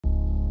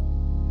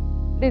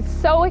It's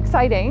so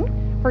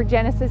exciting for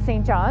Genesis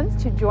St.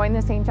 John's to join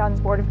the St. John's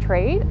Board of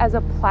Trade as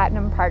a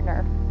platinum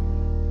partner.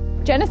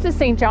 Genesis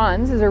St.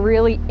 John's is a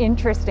really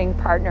interesting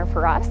partner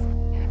for us.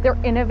 Their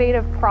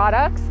innovative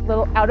products,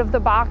 little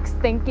out-of-the-box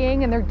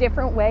thinking, and their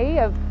different way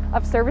of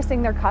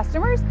servicing their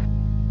customers.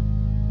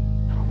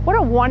 What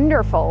a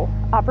wonderful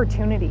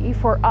opportunity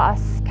for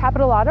us.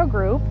 Capital Auto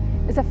Group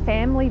is a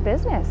family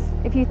business.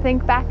 If you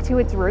think back to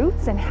its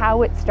roots and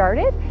how it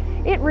started,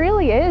 it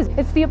really is.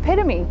 It's the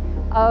epitome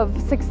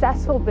of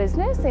successful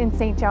business in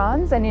St.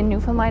 John's and in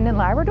Newfoundland and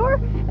Labrador.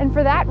 And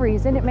for that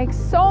reason, it makes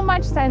so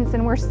much sense,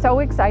 and we're so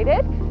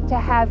excited to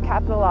have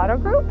Capital Auto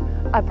Group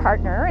a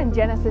partner, and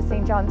Genesis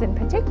St. John's in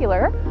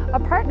particular, a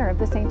partner of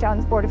the St.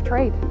 John's Board of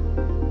Trade.